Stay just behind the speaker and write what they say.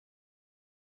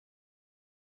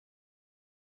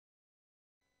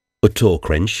A torque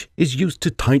wrench is used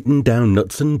to tighten down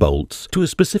nuts and bolts to a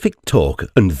specific torque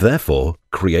and therefore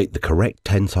create the correct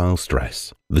tensile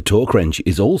stress. The torque wrench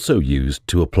is also used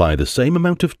to apply the same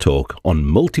amount of torque on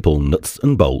multiple nuts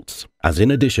and bolts, as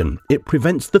in addition, it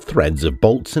prevents the threads of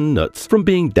bolts and nuts from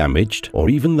being damaged or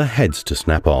even the heads to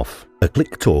snap off. A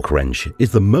click torque wrench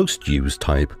is the most used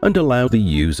type and allows the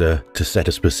user to set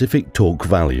a specific torque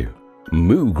value.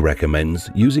 MOOG recommends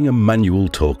using a manual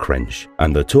torque wrench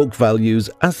and the torque values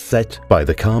as set by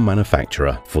the car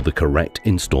manufacturer for the correct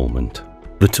installment.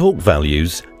 The torque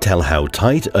values tell how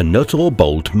tight a nut or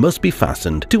bolt must be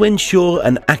fastened to ensure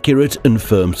an accurate and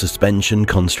firm suspension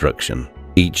construction.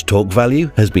 Each torque value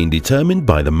has been determined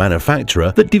by the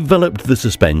manufacturer that developed the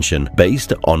suspension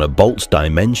based on a bolt's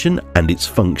dimension and its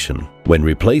function. When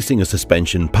replacing a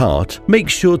suspension part, make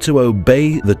sure to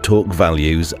obey the torque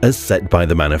values as set by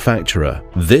the manufacturer.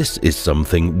 This is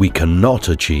something we cannot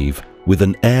achieve with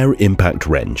an air impact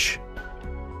wrench.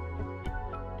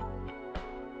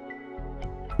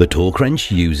 The torque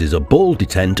wrench uses a ball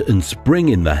detent and spring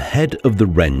in the head of the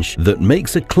wrench that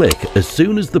makes a click as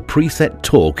soon as the preset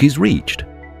torque is reached.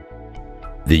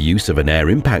 The use of an air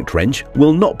impact wrench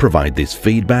will not provide this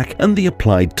feedback and the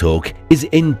applied torque is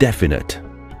indefinite.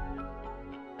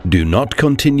 Do not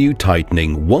continue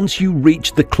tightening once you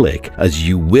reach the click, as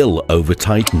you will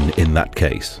over-tighten in that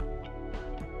case.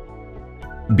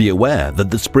 Be aware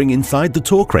that the spring inside the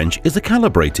torque wrench is a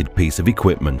calibrated piece of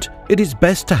equipment. It is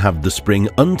best to have the spring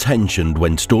untensioned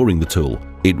when storing the tool.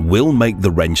 It will make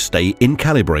the wrench stay in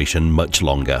calibration much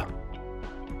longer.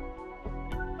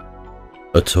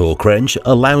 A torque wrench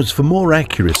allows for more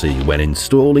accuracy when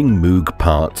installing MOOG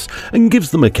parts and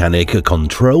gives the mechanic a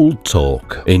controlled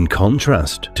torque, in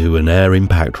contrast to an air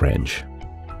impact wrench.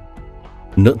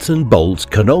 Nuts and bolts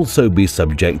can also be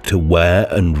subject to wear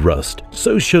and rust,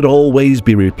 so should always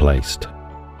be replaced.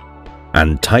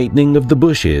 And tightening of the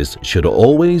bushes should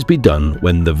always be done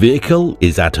when the vehicle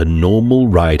is at a normal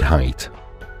ride height.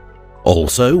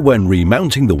 Also, when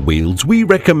remounting the wheels, we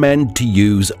recommend to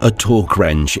use a torque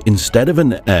wrench instead of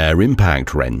an air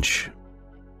impact wrench.